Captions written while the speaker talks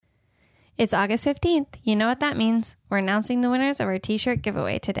It's August 15th. You know what that means. We're announcing the winners of our t-shirt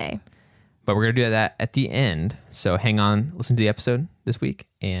giveaway today. But we're going to do that at the end. So hang on, listen to the episode this week,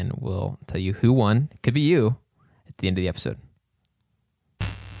 and we'll tell you who won. It could be you at the end of the episode.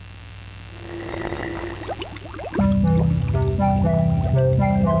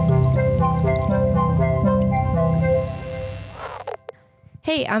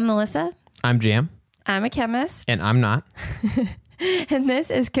 Hey, I'm Melissa. I'm Jam. I'm a chemist. And I'm not. And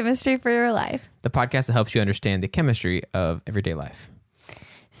this is Chemistry for Your Life, The podcast that helps you understand the chemistry of everyday life.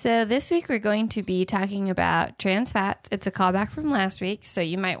 So this week we're going to be talking about trans fats. It's a callback from last week, so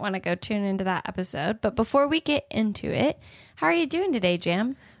you might want to go tune into that episode. But before we get into it, how are you doing today,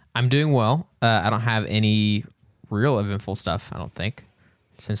 Jam? I'm doing well. I don't have any real eventful stuff, I don't think,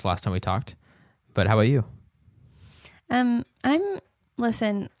 since last time we talked. But how about you? I'm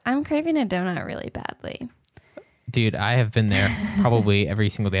craving a donut really badly. Dude, I have been there probably every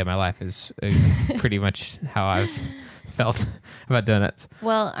single day of my life is pretty much how I've felt about donuts.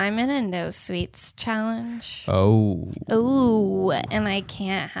 Well, I'm in a no sweets challenge. Oh. Ooh, and I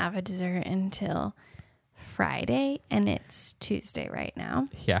can't have a dessert until Friday, and it's Tuesday right now.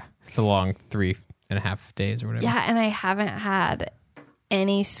 Yeah, it's a long 3.5 days or whatever. Yeah, and I haven't had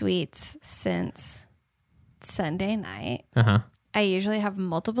any sweets since Sunday night. Uh-huh. I usually have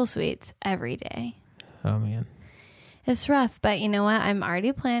multiple sweets every day. Oh, man. It's rough, but you know what? I'm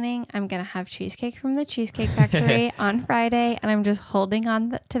already planning. I'm going to have cheesecake from the Cheesecake Factory on Friday, and I'm just holding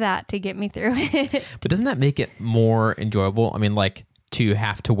on to that to get me through it. But doesn't that make it more enjoyable? I mean, like, to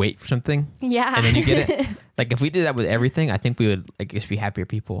have to wait for something. Yeah. And then you get it. Like, if we did that with everything, I think we would just be happier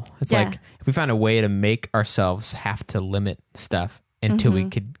people. It's Yeah. like, if we found a way to make ourselves have to limit stuff until we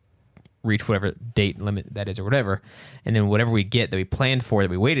could reach whatever date limit that is or whatever, and then whatever we get that we planned for,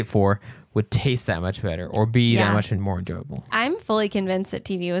 that we waited for, would taste that much better or be that much more enjoyable. I'm fully convinced that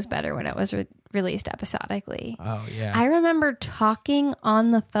TV was better when it was released episodically. Oh, yeah. I remember talking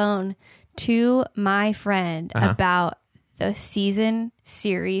on the phone to my friend about the season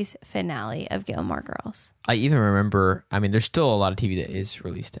series finale of Gilmore Girls. I even remember, I mean, there's still a lot of TV that is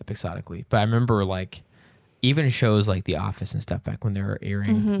released episodically, but I remember, like, even shows like The Office and stuff back when they were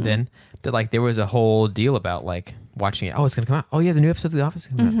airing then, that, like, there was a whole deal about, like, watching it. Oh, it's going to come out. Oh, yeah, the new episode of The Office is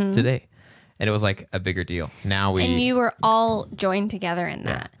coming out today. And it was, like, a bigger deal. Now And you were all joined together in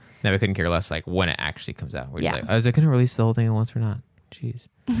that. Now we couldn't care less, like, when it actually comes out. We're just Yeah. like, oh, is it going to release the whole thing at once or not? Jeez.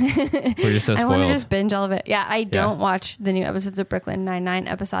 We're just so I spoiled. want to just binge all of it. Yeah, I don't watch the new episodes of Brooklyn Nine-Nine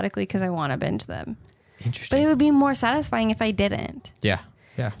episodically because I want to binge them. Interesting. But it would be more satisfying if I didn't. Yeah.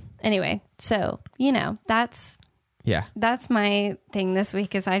 Yeah. Anyway, so, you know, that's my thing this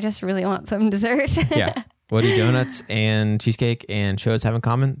week is I just really want some dessert. Yeah. What do donuts and cheesecake and shows have in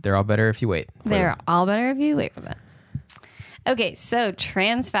common? They're all better if you wait. They're all better if you wait for them. Okay, so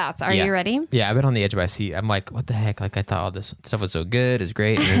trans fats. Are you ready? Yeah, I've been on the edge of my seat. I'm like, what the heck? Like, I thought all this stuff was so good, it's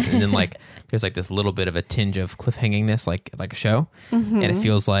great. And then like, there's like this little bit of a tinge of cliffhangingness, like a show. And it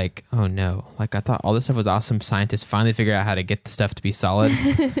feels like, oh no. Like, I thought all this stuff was awesome. Scientists finally figured out how to get the stuff to be solid.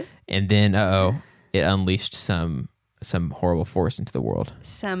 And then, it unleashed some horrible force into the world.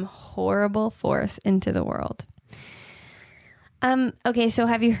 Some horrible force into the world. Okay, so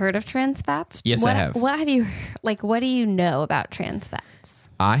have you heard of trans fats? Yes, I have. What do you know about trans fats?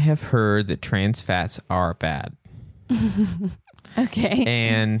 I have heard that trans fats are bad. Okay.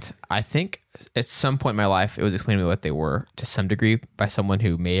 And I think at some point in my life, it was explained to me what they were to some degree by someone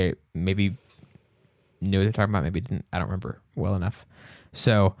who maybe knew what they're talking about, maybe didn't. I don't remember well enough.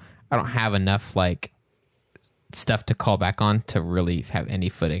 So I don't have enough like stuff to call back on to really have any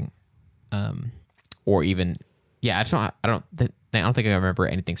footing, or even I don't think I remember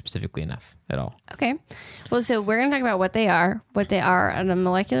anything specifically enough at all. Okay. Well, so we're going to talk about what they are at a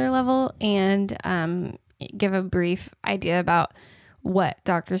molecular level, and give a brief idea about what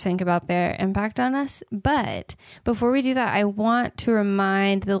doctors think about their impact on us. But before we do that, I want to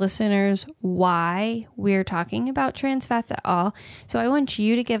remind the listeners why we're talking about trans fats at all. So I want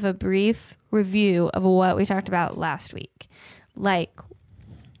you to give a brief review of what we talked about last week. Like,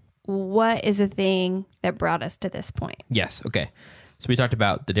 what is the thing that brought us to this point? Yes. Okay. So we talked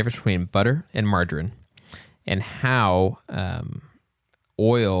about the difference between butter and margarine and how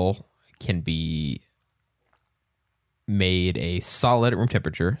oil can be made a solid at room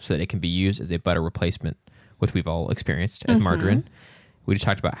temperature so that it can be used as a butter replacement, which we've all experienced as margarine. We just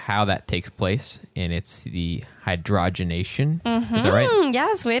talked about how that takes place, and it's the hydrogenation. Is that right?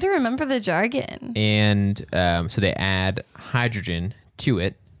 Yes, way to remember the jargon. And so they add hydrogen to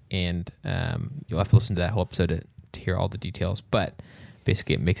it, and you'll have to listen to that whole episode to hear all the details. But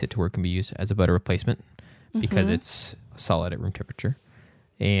basically, it makes it to where it can be used as a butter replacement because it's solid at room temperature.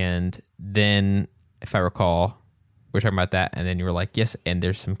 And then, if I recall, we were talking about that, and then you were like, yes, and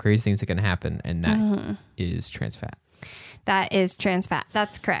there's some crazy things that can happen, and that is trans fat. That is trans fat.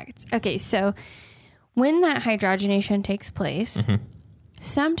 That's correct. Okay, so when that hydrogenation takes place,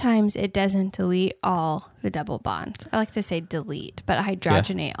 sometimes it doesn't delete all the double bonds. I like to say delete, but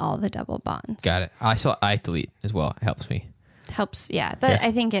hydrogenate all the double bonds. Got it. I delete as well. It helps me. Helps, yeah.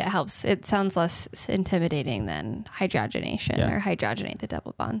 I think it helps. It sounds less intimidating than hydrogenation or hydrogenate the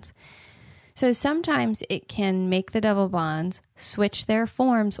double bonds. So sometimes it can make the double bonds switch their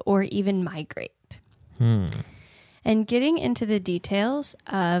forms or even migrate. And getting into the details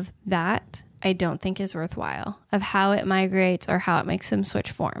of that, I don't think is worthwhile, of how it migrates or how it makes them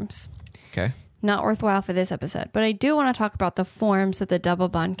switch forms. Okay. Not worthwhile for this episode, but I do want to talk about the forms that the double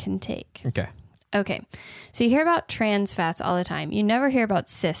bond can take. Okay. So you hear about trans fats all the time. You never hear about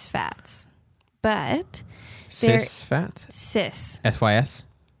cis fats, but Cis fats? Cis. SYS?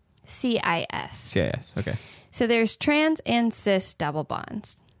 CIS. CIS. Okay. So there's trans and cis double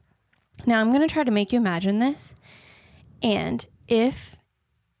bonds. Now I'm going to try to make you imagine this. And if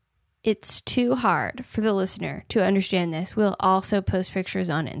it's too hard for the listener to understand this, we'll also post pictures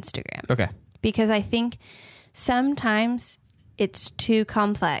on Instagram. Okay. Because I think sometimes it's too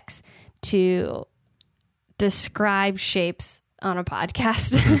complex to describe shapes on a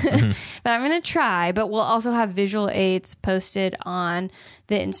podcast. But I'm going to try, but we'll also have visual aids posted on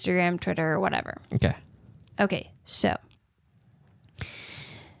the Instagram, Twitter, or whatever. Okay, so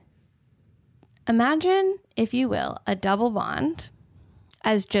imagine, if you will, a double bond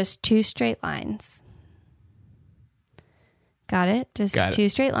as just two straight lines. Got it? Just two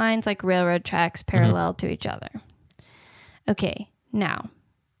straight lines like railroad tracks parallel to each other. Okay, now,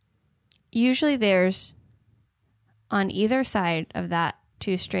 usually there's, on either side of that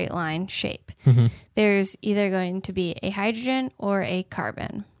two straight line shape, there's either going to be a hydrogen or a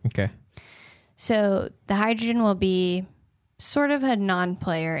carbon. Okay. So the hydrogen will be sort of a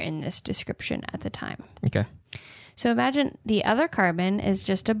non-player in this description at the time. Okay. So imagine the other carbon is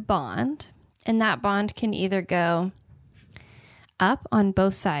just a bond, and that bond can either go up on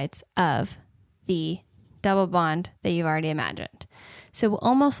both sides of the double bond that you've already imagined. So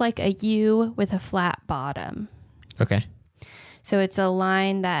almost like a U with a flat bottom. Okay. So it's a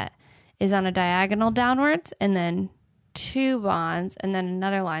line that is on a diagonal downwards, and then two bonds, and then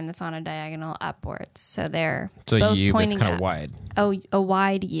another line that's on a diagonal upwards. So they're both U pointing is kind up. of wide. Oh, a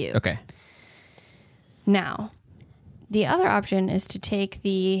wide U. Okay. Now, the other option is to take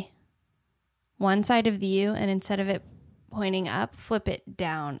the one side of the U, and instead of it pointing up, flip it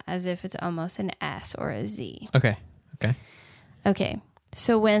down as if it's almost an S or a Z. Okay. Okay.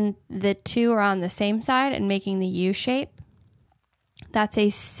 So when the two are on the same side and making the U shape, that's a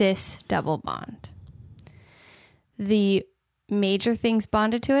cis double bond. The major things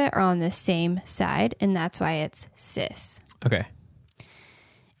bonded to it are on the same side, and that's why it's cis. Okay.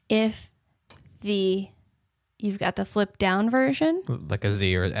 If you've got the flip down version, Like a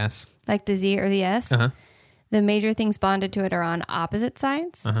Z or an S. like the Z or the S, the major things bonded to it are on opposite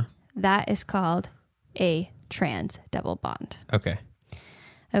sides. That is called a trans double bond.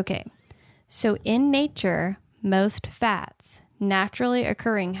 Okay. So in nature, most fats naturally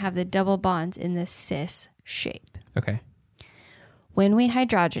occurring have the double bonds in the cis shape. Okay. When we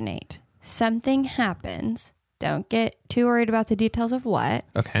hydrogenate, something happens. Don't get too worried about the details of what.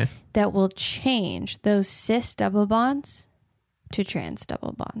 Okay. That will change those cis double bonds to trans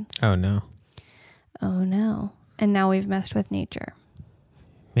double bonds. Oh, no. Oh, no. And now we've messed with nature.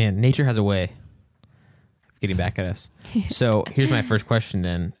 Man, nature has a way of getting back at us. So here's my first question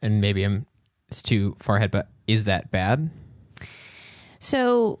then, and maybe it's too far ahead, but is that bad?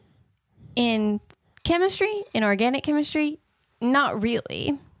 So in chemistry, in organic chemistry, not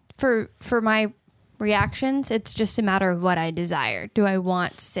really. For my reactions, it's just a matter of what I desire. Do I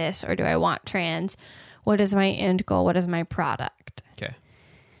want cis or do I want trans? What is my end goal? What is my product? Okay.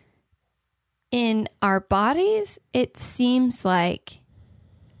 In our bodies, it seems like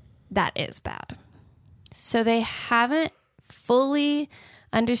that is bad. So they haven't fully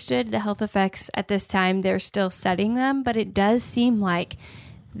understood the health effects at this time. They're still studying them, but it does seem like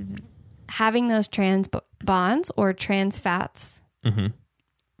having those trans bonds or trans fats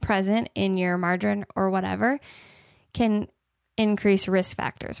present in your margarine or whatever can increase risk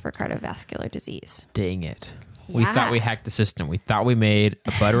factors for cardiovascular disease. Dang it. We thought we hacked the system. We thought we made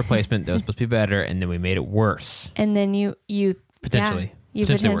a butter replacement that was supposed to be better, and then we made it worse. And then you Potentially. you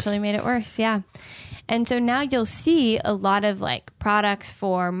potentially made it worse. Yeah. And so now you'll see a lot of like products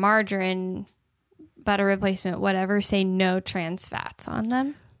for margarine, butter replacement, whatever, say no trans fats on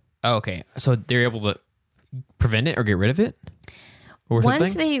them. Oh, okay. So they're able to prevent it or get rid of it? What were some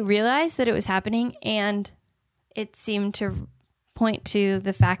Once things? they realized that it was happening, and it seemed to point to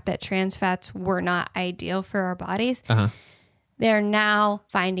the fact that trans fats were not ideal for our bodies, they're now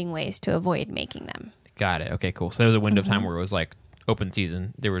finding ways to avoid making them. Got it. Okay, cool. So there was a window of time where it was like open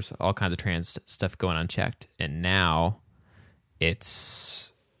season. There was all kinds of trans stuff going unchecked, and now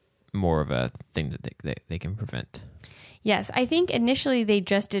it's more of a thing that they can prevent. Yes, I think initially they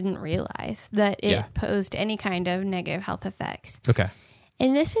just didn't realize that it Yeah. posed any kind of negative health effects. Okay.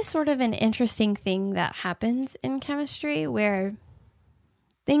 And this is sort of an interesting thing that happens in chemistry where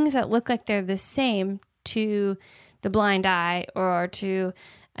things that look like they're the same to the blind eye or to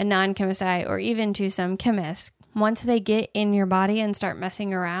a non-chemist eye or even to some chemists, once they get in your body and start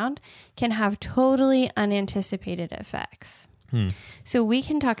messing around, can have totally unanticipated effects. So we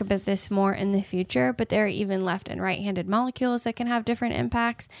can talk about this more in the future, but there are even left and right-handed molecules that can have different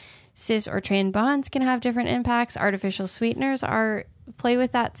impacts. Cis or trans bonds can have different impacts. Artificial sweeteners play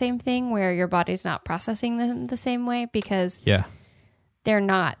with that same thing where your body's not processing them the same way because they're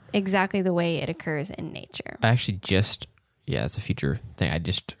not exactly the way it occurs in nature. I actually it's a future thing. I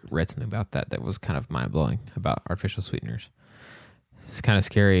just read something about that was kind of mind-blowing about artificial sweeteners. It's kind of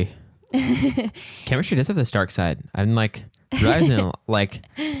scary. Chemistry does have this dark side. I'm like realizing, like,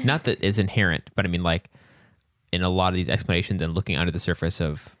 not that it's inherent, but I mean, like, in a lot of these explanations and looking under the surface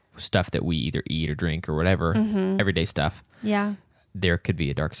of stuff that we either eat or drink or whatever, everyday stuff, there could be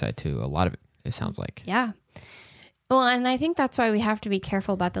a dark side to a lot of it, it sounds like. Yeah. Well, and I think that's why we have to be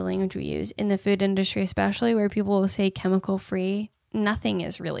careful about the language we use in the food industry, especially where people will say chemical free. Nothing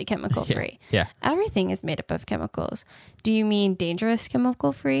is really chemical free. Yeah. Everything is made up of chemicals. Do you mean dangerous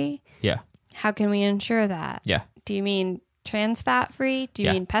chemical free? Yeah. How can we ensure that? Yeah. Do you mean trans fat free? Do you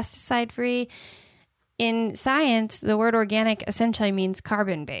Yeah. mean pesticide free? In science, the word organic essentially means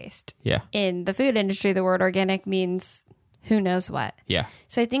carbon based. Yeah. In the food industry, the word organic means who knows what. Yeah.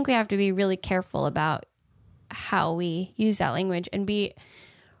 So I think we have to be really careful about how we use that language and be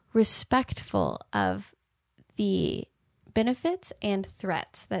respectful of the benefits and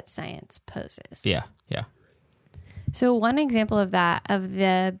threats that science poses. Yeah. Yeah. So one example of that, of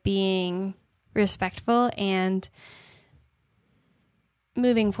the being respectful and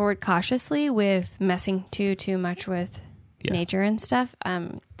moving forward cautiously with messing too much with nature and stuff,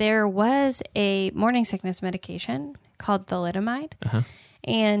 there was a morning sickness medication called thalidomide.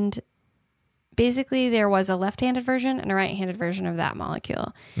 And basically there was a left-handed version and a right-handed version of that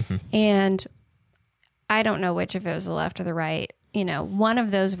molecule. And I don't know which, if it was the left or the right, one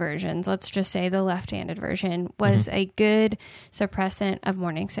of those versions, let's just say the left-handed version, was a good suppressant of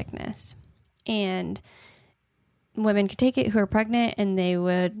morning sickness. And women could take it who are pregnant and they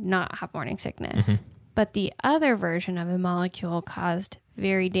would not have morning sickness. But the other version of the molecule caused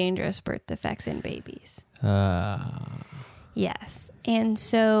very dangerous birth defects in babies. Yes. And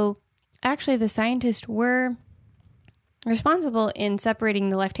so actually the scientists were responsible in separating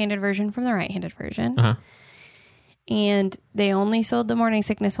the left-handed version from the right-handed version. And they only sold the morning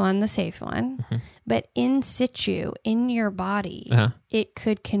sickness one, the safe one. But in situ, in your body, it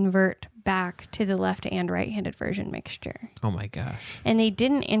could convert back to the left and right-handed version mixture. Oh my gosh. And they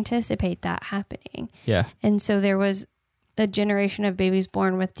didn't anticipate that happening. Yeah. And so there was a generation of babies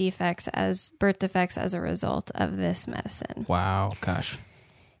born with birth defects as a result of this medicine. Wow. Gosh.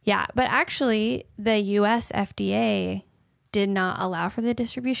 Yeah. But actually, the US FDA did not allow for the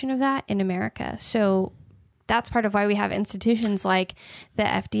distribution of that in America. So that's part of why we have institutions like the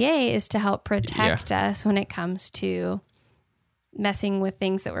FDA, is to help protect us when it comes to messing with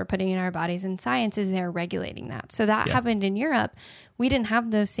things that we're putting in our bodies, and science is there regulating that. So that happened in Europe. We didn't have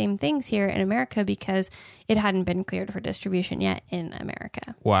those same things here in America because it hadn't been cleared for distribution yet in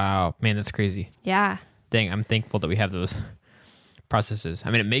America. Wow. Man, that's crazy. Yeah. Dang, I'm thankful that we have those processes.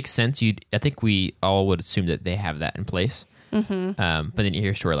 I mean, it makes sense. I think we all would assume that they have that in place. But then you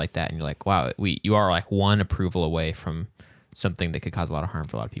hear a story like that and you're like, wow, you are like one approval away from something that could cause a lot of harm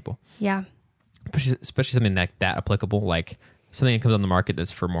for a lot of people. Yeah. Especially something like that applicable, like something that comes on the market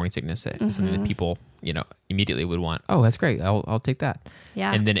that's for morning sickness, something that people, immediately would want. Oh, that's great. I'll take that.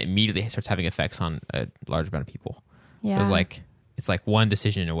 Yeah. And then it immediately starts having effects on a large amount of people. Yeah. It's like one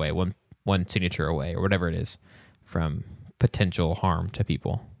decision away, one signature away, or whatever it is, from potential harm to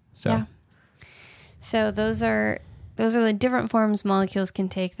people. So those are the different forms molecules can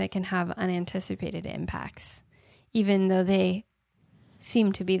take that can have unanticipated impacts, even though they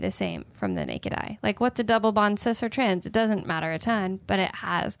seem to be the same from the naked eye. Like, what's a double bond, cis or trans? It doesn't matter a ton, but it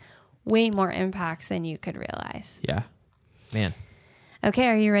has way more impacts than you could realize. Yeah. Man. Okay,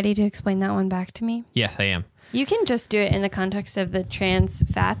 are you ready to explain that one back to me? Yes, I am. You can just do it in the context of the trans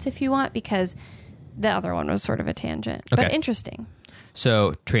fats if you want, because the other one was sort of a tangent, Okay. but interesting.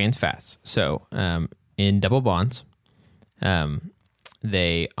 So trans fats. So in double bonds,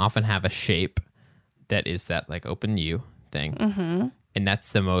 they often have a shape that is that like open U thing. Mm-hmm. And that's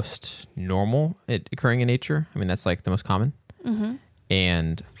the most normal occurring in nature. I mean, that's like the most common. Mm-hmm.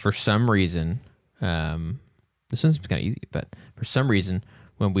 And for some reason, this one's kind of easy, but for some reason,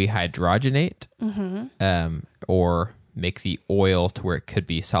 when we hydrogenate or make the oil to where it could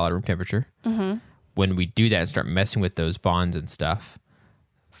be solid room temperature, when we do that and start messing with those bonds and stuff,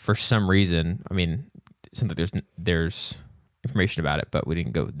 for some reason, I mean, it sounds like there's information about it, but we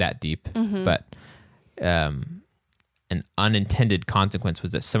didn't go that deep. But an unintended consequence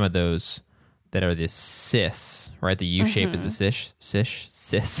was that some of those that are this cis, right? The U shape is the cis.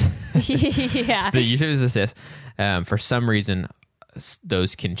 Yeah. The U shape is the cis. For some reason,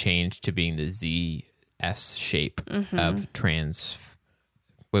 those can change to being the ZS shape of trans.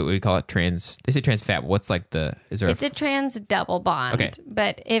 What do you call it? Trans. They say trans fat. What's like the? Is there? It's a trans double bond. Okay.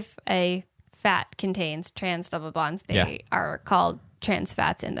 But if a fat contains trans double bonds, they are called trans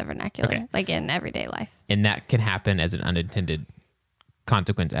fats in the vernacular, like in everyday life. And that can happen as an unintended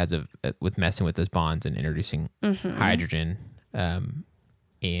consequence with messing with those bonds and introducing hydrogen.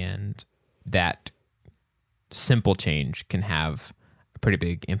 And that simple change can have a pretty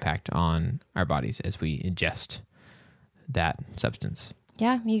big impact on our bodies as we ingest that substance.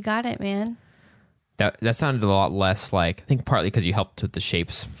 Yeah, you got it, man. That sounded a lot less like, I think partly because you helped with the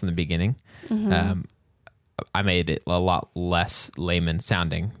shapes from the beginning. I made it a lot less layman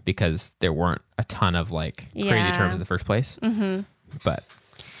sounding because there weren't a ton of like crazy terms in the first place. But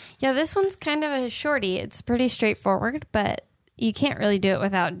yeah, this one's kind of a shorty. It's pretty straightforward, but you can't really do it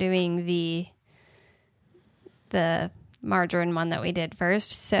without doing the margarine one that we did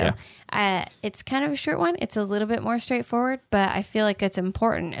first. So it's kind of a short one. It's a little bit more straightforward, but I feel like it's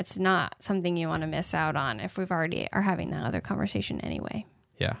important. It's not something you want to miss out on if we've already are having that other conversation anyway.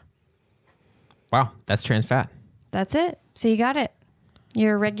 Yeah. Wow, that's trans fat. That's it. So you got it.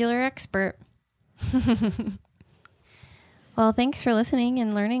 You're a regular expert. Well, thanks for listening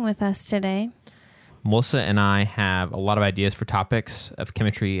and learning with us today. Melissa and I have a lot of ideas for topics of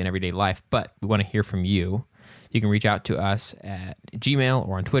chemistry in everyday life, but we want to hear from you. You can reach out to us at Gmail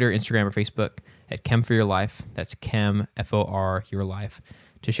or on Twitter, Instagram, or Facebook at Chem for Your Life. That's Chem, F-O-R, Your Life,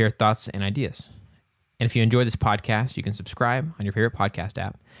 to share thoughts and ideas. And if you enjoy this podcast, you can subscribe on your favorite podcast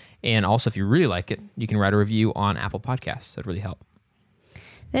app. And also, if you really like it, you can write a review on Apple Podcasts. That'd really help.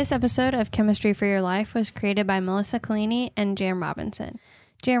 This episode of Chemistry for Your Life was created by Melissa Collini and Jan Robinson.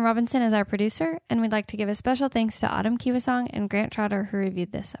 Jan Robinson is our producer, and we'd like to give a special thanks to Autumn Kiwasong and Grant Trotter who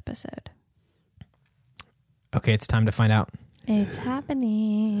reviewed this episode. Okay, it's time to find out. It's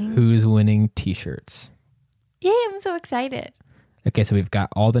happening. Who's winning t-shirts? Yay, I'm so excited. Okay, so we've got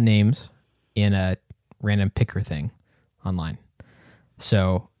all the names in a random picker thing online.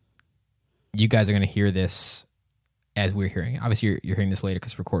 So you guys are going to hear this as we're hearing it. Obviously, you're hearing this later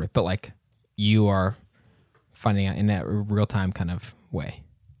because it's recorded, but like you are finding out in that real-time kind of way.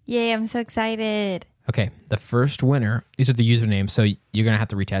 Yay, I'm so excited. Okay, the first winner, these are the usernames, so you're going to have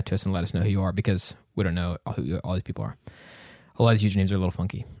to reach out to us and let us know who you are because we don't know who all these people are. A lot of these usernames are a little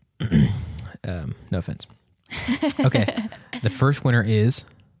funky. No offense. Okay, the first winner is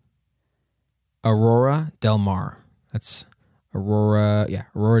Aurora Del Mar. That's Aurora. Yeah,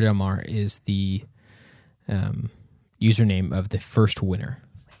 Aurora Del Mar is the username of the first winner.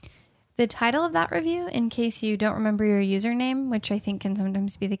 The title of that review, in case you don't remember your username, which I think can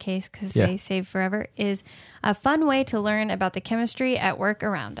sometimes be the case because they save forever, is a fun way to learn about the chemistry at work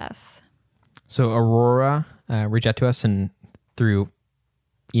around us. So Aurora, reach out to us and through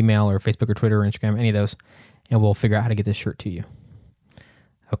email or Facebook or Twitter or Instagram, any of those, and we'll figure out how to get this shirt to you.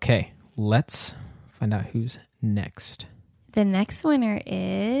 Okay, let's find out who's next. The next winner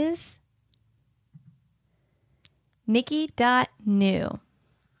is Nikki.new.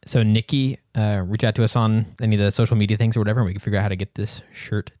 So Nikki, reach out to us on any of the social media things or whatever, and we can figure out how to get this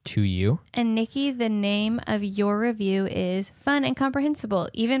shirt to you. And Nikki, the name of your review is Fun and Comprehensible.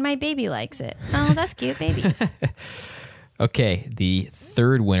 Even my baby likes it. Oh, that's cute, babies. Okay, the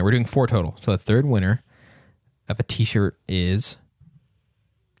third winner. We're doing 4 total. So the third winner of a t-shirt is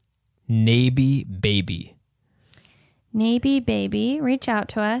Navy Baby. Navy Baby, reach out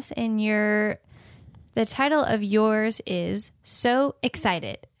to us, and the title of yours is So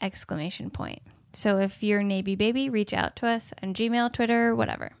Excited! ! So if you're Navy Baby, reach out to us on Gmail, Twitter,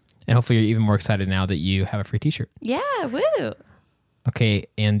 whatever. And hopefully you're even more excited now that you have a free t-shirt. Yeah, woo! Okay,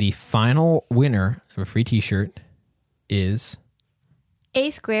 and the final winner of a free t-shirt is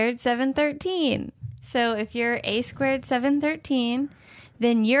A² 713. So if you're A² 713,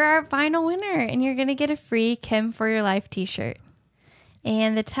 then you're our final winner, and you're going to get a free Chem for Your Life t-shirt.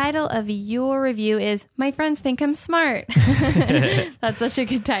 And the title of your review is My Friends Think I'm Smart. That's such a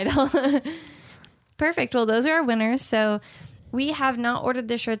good title. Perfect. Well, those are our winners. So we have not ordered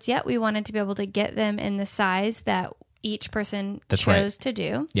the shirts yet. We wanted to be able to get them in the size that each person chose to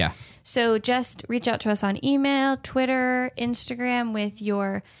do. Yeah. So just reach out to us on email, Twitter, Instagram with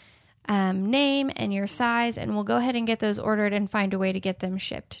your name and your size, and we'll go ahead and get those ordered and find a way to get them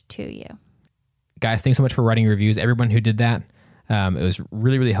shipped to you. Guys, thanks so much for writing reviews. Everyone who did that, it was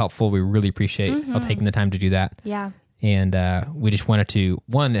really, really helpful. We really appreciate y'all taking the time to do that. Yeah. And we just wanted to,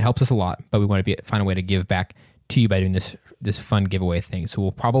 one, it helps us a lot, but we want to find a way to give back to you by doing this fun giveaway thing. So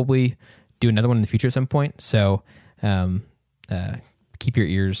we'll probably do another one in the future at some point. So keep your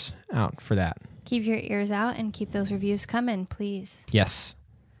ears out for that. Keep your ears out and keep those reviews coming, please. Yes.